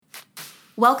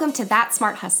Welcome to That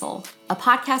Smart Hustle, a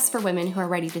podcast for women who are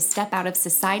ready to step out of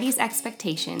society's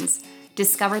expectations,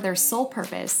 discover their soul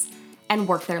purpose, and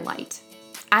work their light.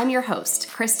 I'm your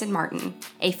host, Kristen Martin,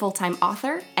 a full-time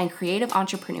author and creative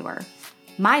entrepreneur.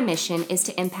 My mission is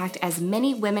to impact as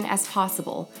many women as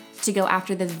possible to go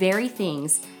after the very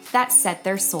things that set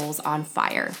their souls on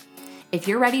fire. If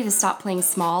you're ready to stop playing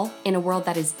small in a world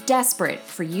that is desperate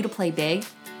for you to play big,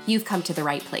 you've come to the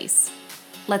right place.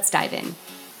 Let's dive in.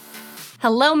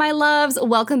 Hello, my loves.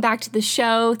 Welcome back to the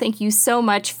show. Thank you so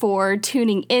much for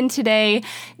tuning in today.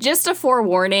 Just a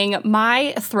forewarning,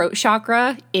 my throat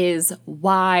chakra is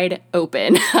wide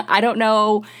open. I don't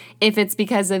know if it's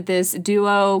because of this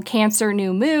duo Cancer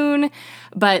new moon,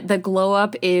 but the glow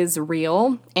up is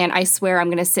real. And I swear I'm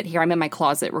going to sit here. I'm in my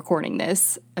closet recording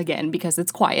this again because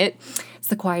it's quiet. It's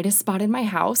the quietest spot in my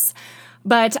house.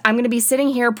 But I'm going to be sitting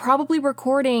here probably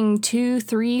recording 2,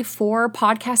 3, 4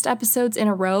 podcast episodes in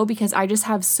a row because I just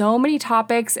have so many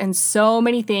topics and so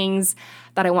many things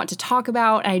that I want to talk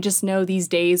about. And I just know these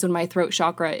days when my throat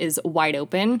chakra is wide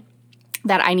open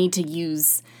that I need to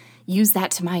use that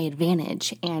to my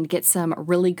advantage and get some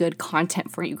really good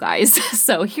content for you guys.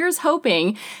 So here's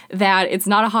hoping that it's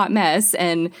not a hot mess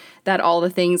and that all the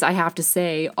things I have to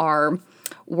say are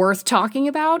worth talking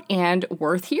about and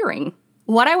worth hearing.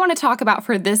 What I want to talk about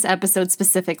for this episode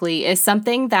specifically is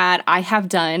something that I have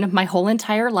done my whole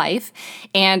entire life,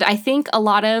 and I think a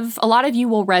lot of you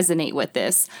will resonate with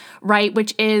this, right?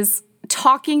 Which is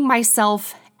talking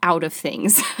myself out of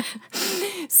things.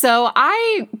 So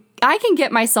I can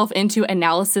get myself into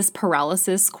analysis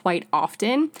paralysis quite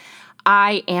often.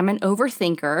 I am an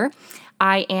overthinker.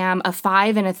 I am a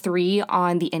 5 and a 3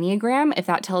 on the Enneagram, if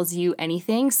that tells you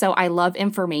anything. So I love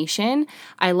information.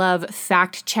 I love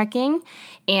fact checking.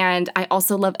 And I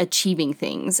also love achieving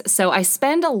things. So I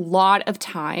spend a lot of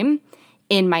time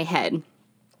in my head.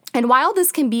 And while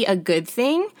this can be a good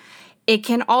thing, it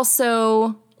can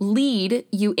also lead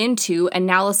you into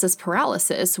analysis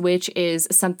paralysis, which is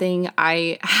something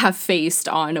I have faced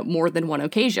on more than one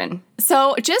occasion.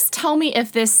 So just tell me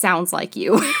if this sounds like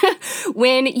you.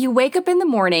 When you wake up in the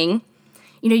morning,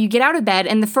 you get out of bed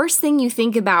and the first thing you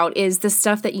think about is the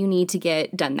stuff that you need to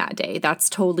get done that day. That's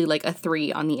totally like a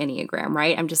 3 on the Enneagram,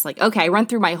 right? I'm just like, okay, I run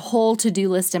through my whole to-do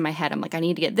list in my head. I'm like, I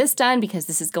need to get this done because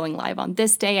this is going live on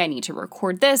this day. I need to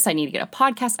record this. I need to get a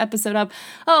podcast episode up.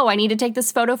 Oh, I need to take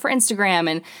this photo for Instagram.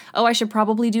 And oh, I should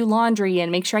probably do laundry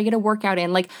and make sure I get a workout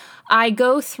in. Like, I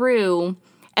go through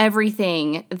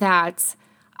everything that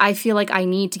I feel like I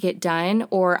need to get done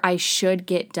or I should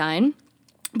get done.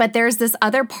 But there's this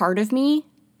other part of me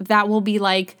that will be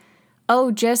like, oh,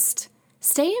 just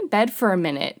stay in bed for a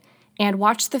minute and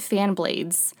watch the fan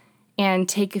blades and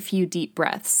take a few deep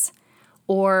breaths.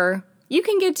 Or you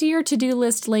can get to your to-do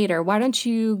list later. Why don't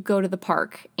you go to the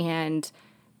park and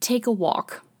take a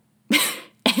walk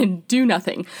and do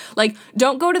nothing? Like,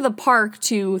 don't go to the park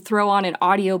to throw on an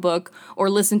audiobook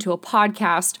or listen to a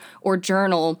podcast or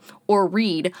journal or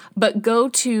read, but go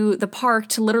to the park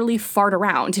to literally fart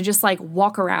around, to just like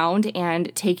walk around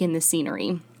and take in the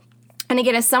scenery. And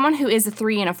again, as someone who is a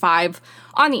 3 and a 5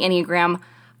 on the Enneagram,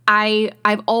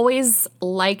 I've always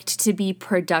liked to be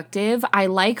productive. I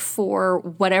like for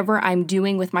whatever I'm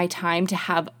doing with my time to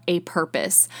have a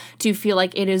purpose, to feel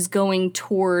like it is going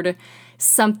toward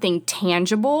something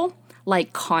tangible,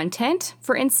 like content,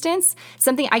 for instance,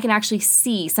 something I can actually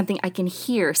see, something I can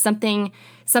hear, something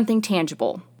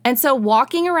tangible. And so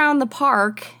walking around the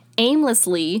park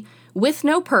aimlessly with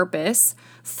no purpose,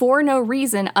 for no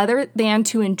reason other than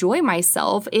to enjoy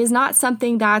myself, is not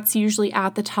something that's usually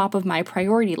at the top of my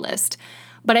priority list.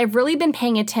 But I've really been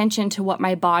paying attention to what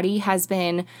my body has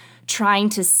been trying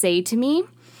to say to me.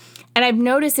 And I've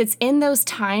noticed it's in those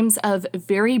times of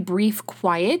very brief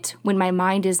quiet when my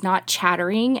mind is not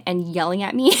chattering and yelling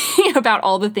at me about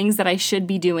all the things that I should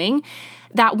be doing,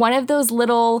 that one of those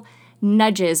little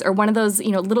nudges or one of those,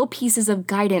 little pieces of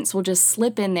guidance will just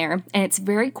slip in there, and it's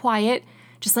very quiet,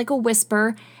 just like a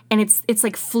whisper, and it's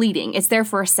like fleeting. It's there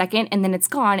for a second and then it's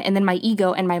gone, and then my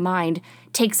ego and my mind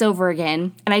takes over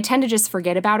again, and I tend to just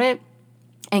forget about it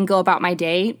and go about my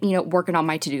day, working on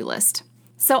my to-do list.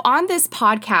 So on this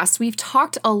podcast, we've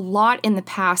talked a lot in the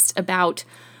past about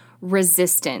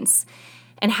resistance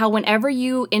and how whenever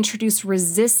you introduce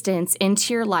resistance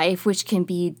into your life, which can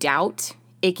be doubt,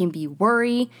 it can be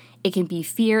worry, it can be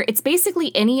fear. It's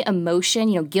basically any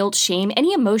emotion, guilt, shame,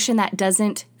 any emotion that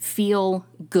doesn't feel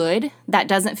good, that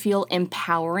doesn't feel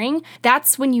empowering.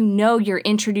 That's when you're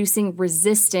introducing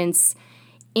resistance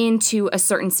into a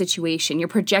certain situation. You're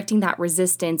projecting that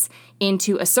resistance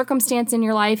into a circumstance in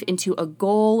your life, into a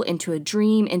goal, into a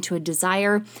dream, into a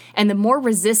desire. And the more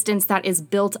resistance that is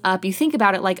built up, you think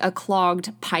about it like a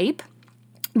clogged pipe.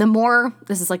 The more,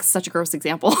 this is like such a gross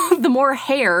example, the more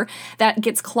hair that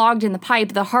gets clogged in the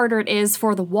pipe, the harder it is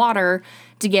for the water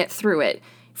to get through it,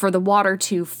 for the water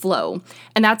to flow.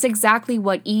 And that's exactly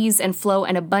what ease and flow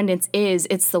and abundance is.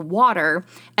 It's the water,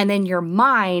 and then your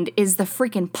mind is the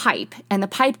freaking pipe. And the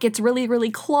pipe gets really, really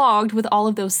clogged with all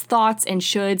of those thoughts and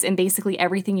shoulds and basically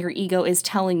everything your ego is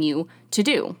telling you to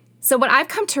do. So what I've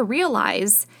come to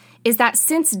realize is that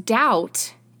since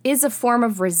doubt is a form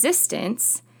of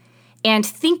resistance, and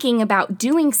thinking about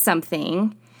doing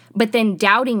something, but then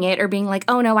doubting it or being like,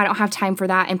 oh no, I don't have time for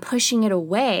that, and pushing it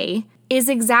away is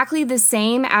exactly the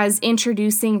same as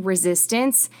introducing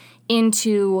resistance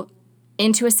into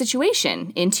a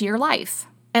situation, into your life.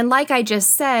 And like I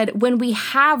just said, when we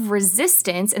have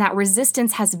resistance and that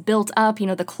resistance has built up,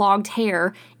 the clogged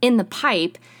hair in the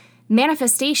pipe,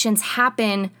 manifestations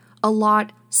happen a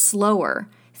lot slower.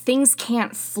 Things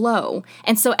can't flow.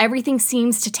 And so everything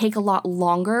seems to take a lot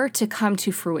longer to come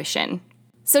to fruition.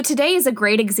 So today is a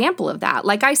great example of that.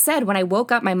 Like I said, when I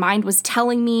woke up, my mind was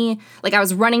telling me, like I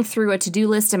was running through a to-do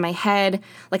list in my head,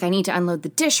 like I need to unload the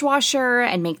dishwasher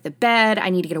and make the bed. I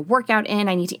need to get a workout in.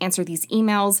 I need to answer these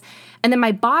emails. And then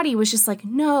my body was just like,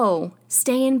 no,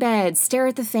 stay in bed, stare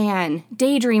at the fan,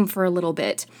 daydream for a little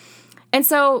bit. And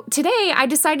so today I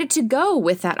decided to go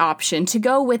with that option, to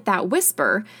go with that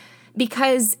whisper,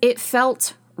 because it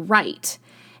felt right.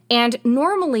 And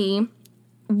normally,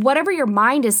 whatever your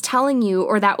mind is telling you,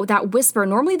 or that whisper,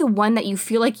 normally the one that you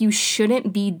feel like you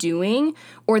shouldn't be doing,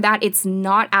 or that it's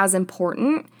not as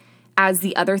important as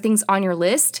the other things on your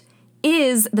list,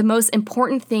 is the most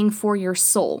important thing for your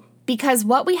soul. Because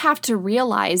what we have to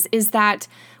realize is that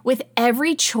with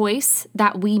every choice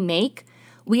that we make,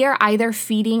 we are either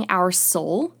feeding our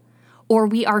soul or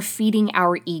we are feeding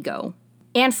our ego.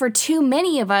 And for too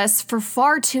many of us, for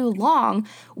far too long,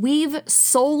 we've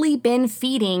solely been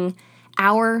feeding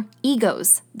our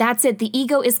egos. That's it. The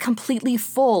ego is completely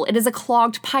full. It is a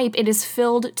clogged pipe. It is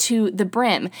filled to the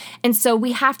brim. And so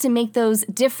we have to make those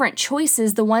different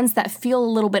choices, the ones that feel a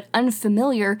little bit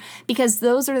unfamiliar, because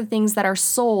those are the things that our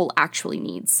soul actually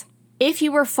needs. If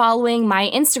you were following my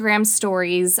Instagram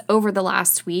stories over the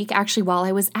last week, actually while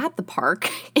I was at the park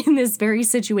in this very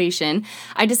situation,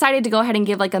 I decided to go ahead and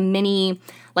give like a mini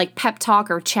pep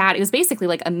talk or chat. It was basically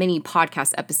like a mini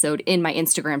podcast episode in my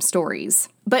Instagram stories.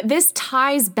 But this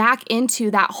ties back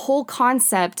into that whole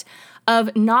concept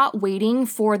of not waiting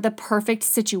for the perfect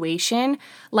situation,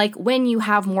 like when you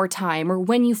have more time or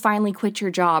when you finally quit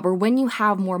your job or when you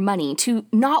have more money, to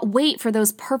not wait for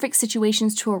those perfect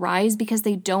situations to arise because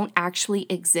they don't actually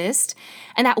exist.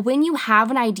 And that when you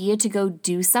have an idea to go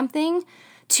do something,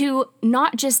 to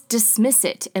not just dismiss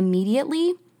it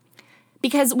immediately,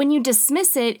 because when you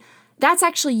dismiss it, that's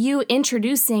actually you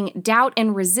introducing doubt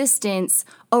and resistance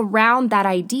around that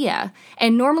idea.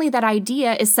 And normally that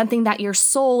idea is something that your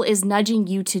soul is nudging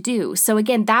you to do. So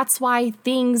again, that's why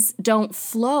things don't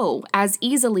flow as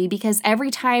easily, because every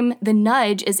time the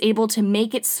nudge is able to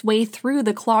make its way through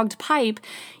the clogged pipe,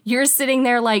 you're sitting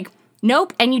there like,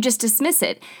 nope, and you just dismiss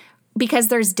it because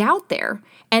there's doubt there.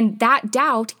 And that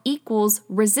doubt equals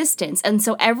resistance. And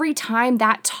so every time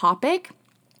that topic,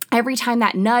 every time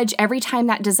that nudge, every time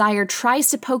that desire tries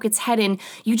to poke its head in,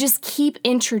 you just keep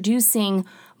introducing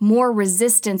more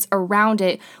resistance around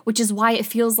it, which is why it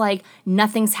feels like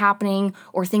nothing's happening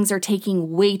or things are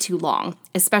taking way too long,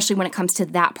 especially when it comes to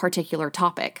that particular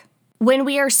topic. When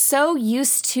we are so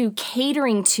used to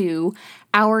catering to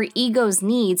our ego's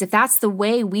needs, if that's the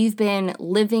way we've been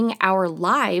living our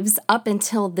lives up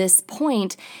until this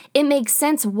point, it makes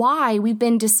sense why we've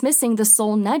been dismissing the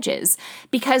soul nudges,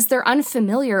 because they're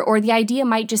unfamiliar, or the idea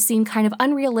might just seem kind of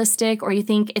unrealistic, or you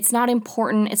think it's not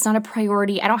important, it's not a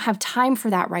priority, I don't have time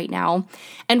for that right now.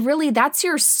 And really, that's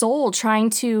your soul trying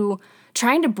to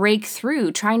break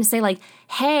through, trying to say like,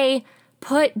 hey,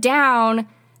 put down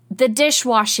the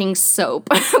dishwashing soap,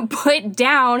 put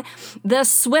down the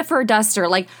Swiffer duster,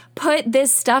 like put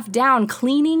this stuff down.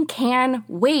 Cleaning can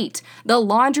wait. The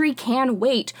laundry can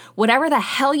wait. Whatever the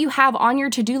hell you have on your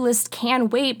to-do list can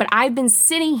wait, but I've been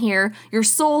sitting here, your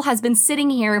soul has been sitting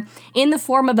here in the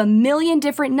form of a million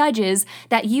different nudges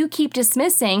that you keep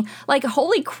dismissing. Like,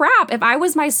 holy crap, if I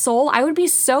was my soul, I would be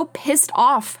so pissed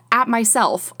off at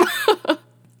myself.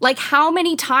 Like, how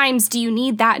many times do you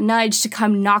need that nudge to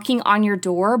come knocking on your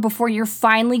door before you're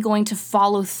finally going to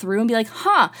follow through and be like,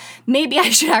 maybe I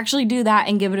should actually do that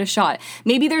and give it a shot.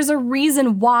 Maybe there's a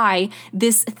reason why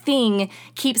this thing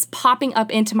keeps popping up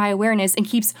into my awareness and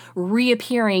keeps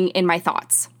reappearing in my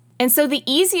thoughts. And so the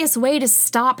easiest way to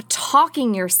stop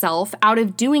talking yourself out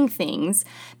of doing things,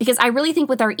 because I really think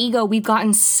with our ego, we've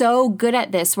gotten so good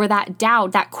at this, where that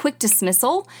doubt, that quick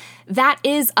dismissal, that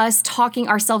is us talking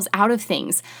ourselves out of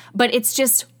things. But it's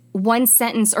just one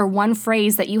sentence or one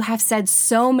phrase that you have said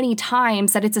so many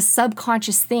times that it's a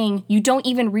subconscious thing. You don't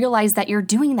even realize that you're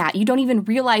doing that. You don't even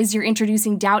realize you're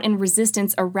introducing doubt and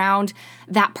resistance around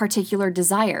that particular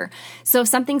desire. So if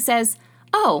something says,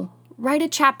 write a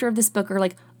chapter of this book, or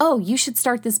like, you should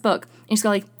start this book. And you just go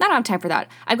like, I don't have time for that.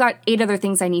 I've got 8 other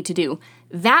things I need to do.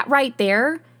 That right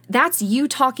there, that's you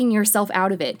talking yourself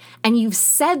out of it. And you've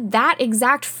said that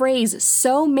exact phrase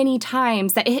so many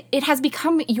times that it has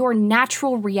become your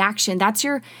natural reaction. That's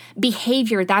your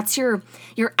behavior. That's your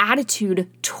attitude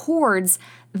towards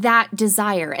that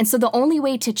desire. And so the only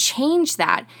way to change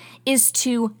that is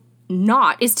to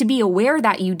be aware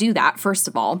that you do that, first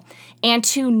of all, and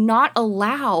to not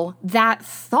allow that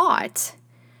thought,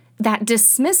 that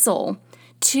dismissal,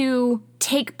 to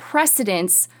take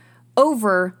precedence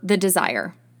over the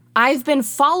desire. I've been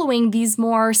following these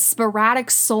more sporadic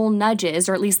soul nudges,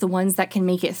 or at least the ones that can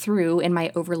make it through in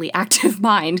my overly active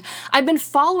mind. I've been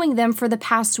following them for the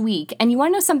past week. And you want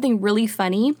to know something really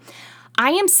funny?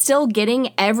 I am still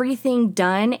getting everything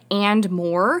done and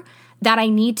more that I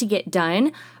need to get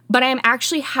done, but I'm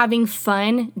actually having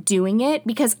fun doing it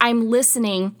because I'm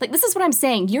listening. Like, this is what I'm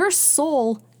saying. Your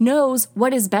soul knows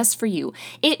what is best for you.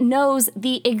 It knows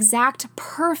the exact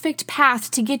perfect path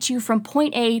to get you from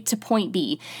point A to point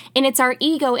B. And it's our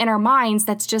ego and our minds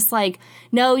that's just like,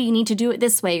 no, you need to do it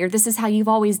this way, or this is how you've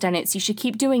always done it, so you should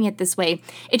keep doing it this way.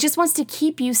 It just wants to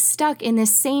keep you stuck in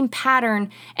this same pattern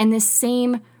and this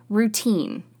same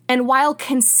routine. And while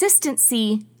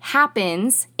consistency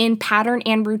happens in pattern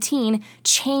and routine,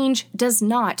 change does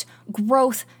not.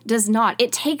 Growth does not.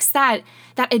 It takes that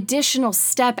additional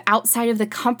step outside of the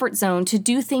comfort zone to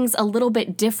do things a little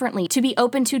bit differently, to be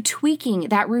open to tweaking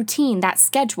that routine, that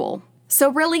schedule. So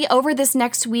really, over this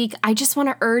next week, I just want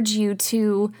to urge you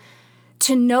to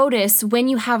notice when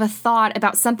you have a thought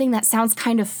about something that sounds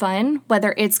kind of fun,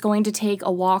 whether it's going to take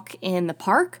a walk in the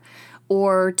park,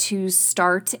 or to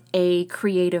start a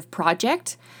creative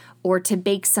project, or to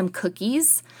bake some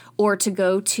cookies, or to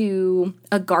go to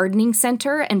a gardening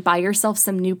center and buy yourself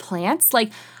some new plants. Like,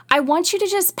 I want you to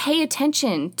just pay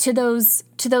attention to those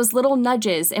little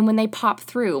nudges and when they pop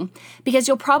through, because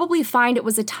you'll probably find it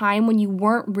was a time when you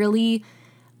weren't really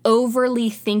overly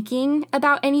thinking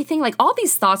about anything. Like, all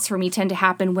these thoughts for me tend to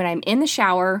happen when I'm in the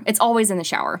shower. It's always in the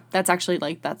shower.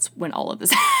 That's when all of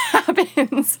this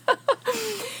happens.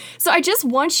 So I just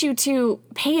want you to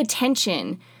pay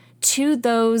attention to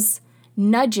those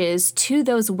nudges, to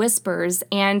those whispers,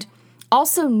 and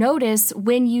also notice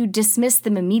when you dismiss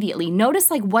them immediately. Notice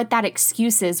what that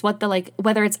excuse is,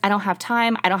 whether it's I don't have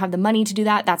time, I don't have the money to do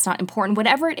that, that's not important,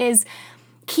 whatever it is,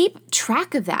 keep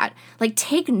track of that.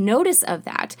 Take notice of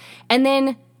that. And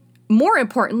then more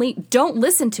importantly, don't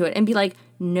listen to it and be like,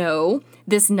 no,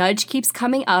 this nudge keeps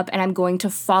coming up and I'm going to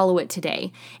follow it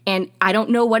today. And I don't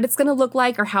know what it's going to look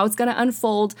like or how it's going to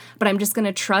unfold, but I'm just going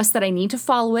to trust that I need to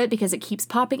follow it because it keeps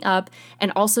popping up,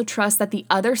 and also trust that the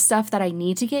other stuff that I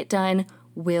need to get done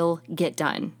will get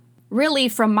done. Really,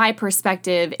 from my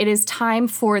perspective, it is time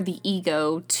for the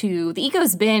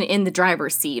ego's been in the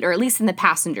driver's seat, or at least in the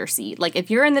passenger seat. If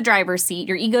you're in the driver's seat,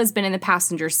 your ego's been in the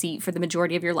passenger seat for the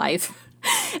majority of your life.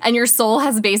 And your soul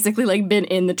has basically been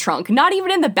in the trunk, not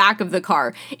even in the back of the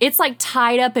car. It's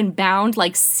tied up and bound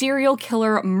serial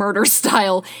killer murder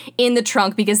style in the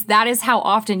trunk, because that is how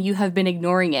often you have been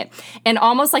ignoring it. And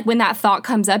almost when that thought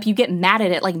comes up, you get mad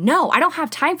at it. No, I don't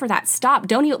have time for that. Stop.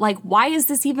 Don't even why is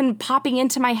this even popping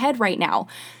into my head right now?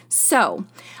 So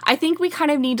I think we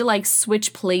kind of need to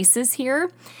switch places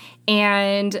here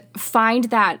and find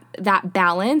that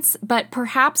balance, but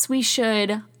perhaps we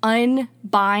should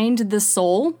unbind the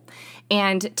soul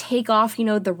and take off,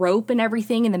 the rope and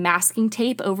everything and the masking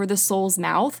tape over the soul's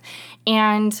mouth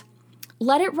and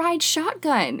let it ride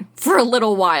shotgun for a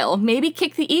little while. Maybe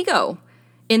kick the ego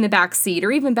in the back seat,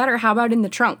 or even better, how about in the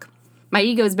trunk? My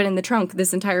ego's been in the trunk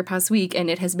this entire past week and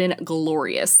it has been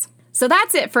glorious. So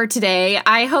that's it for today.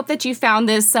 I hope that you found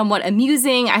this somewhat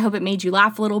amusing. I hope it made you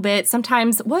laugh a little bit.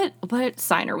 Sometimes, what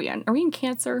sign are we in? Are we in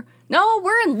Cancer? No,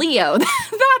 we're in Leo.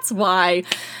 That's why.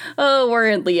 Oh, we're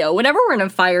in Leo. Whenever we're in a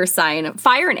fire sign,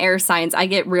 fire and air signs, I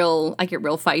get real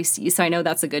feisty. So I know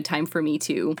that's a good time for me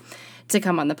to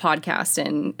come on the podcast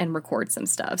and record some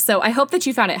stuff. So I hope that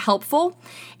you found it helpful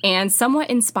and somewhat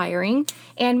inspiring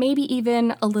and maybe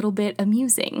even a little bit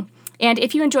amusing. And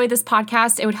if you enjoyed this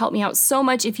podcast, it would help me out so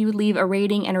much if you would leave a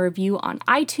rating and a review on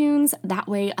iTunes. That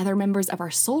way other members of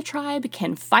our Soul Tribe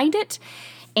can find it.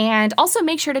 And also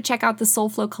make sure to check out the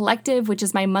Soulflow Collective, which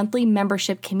is my monthly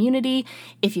membership community.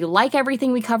 If you like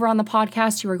everything we cover on the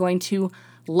podcast, you are going to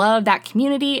love that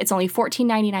community. It's only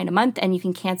 $14.99 a month, and you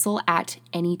can cancel at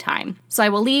any time. So I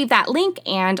will leave that link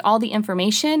and all the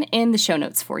information in the show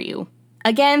notes for you.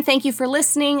 Again, thank you for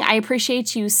listening. I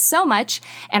appreciate you so much,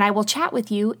 and I will chat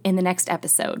with you in the next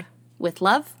episode. With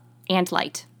love and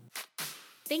light.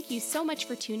 Thank you so much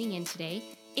for tuning in today.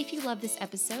 If you love this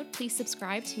episode, please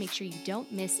subscribe to make sure you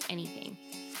don't miss anything.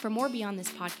 For more beyond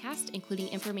this podcast, including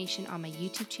information on my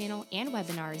YouTube channel and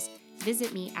webinars,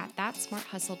 visit me at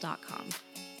thatsmarthustle.com.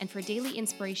 And for daily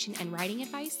inspiration and writing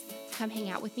advice, come hang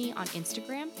out with me on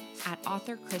Instagram at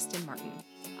author Kristen Martin.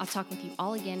 I'll talk with you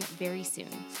all again very soon.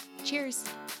 Cheers!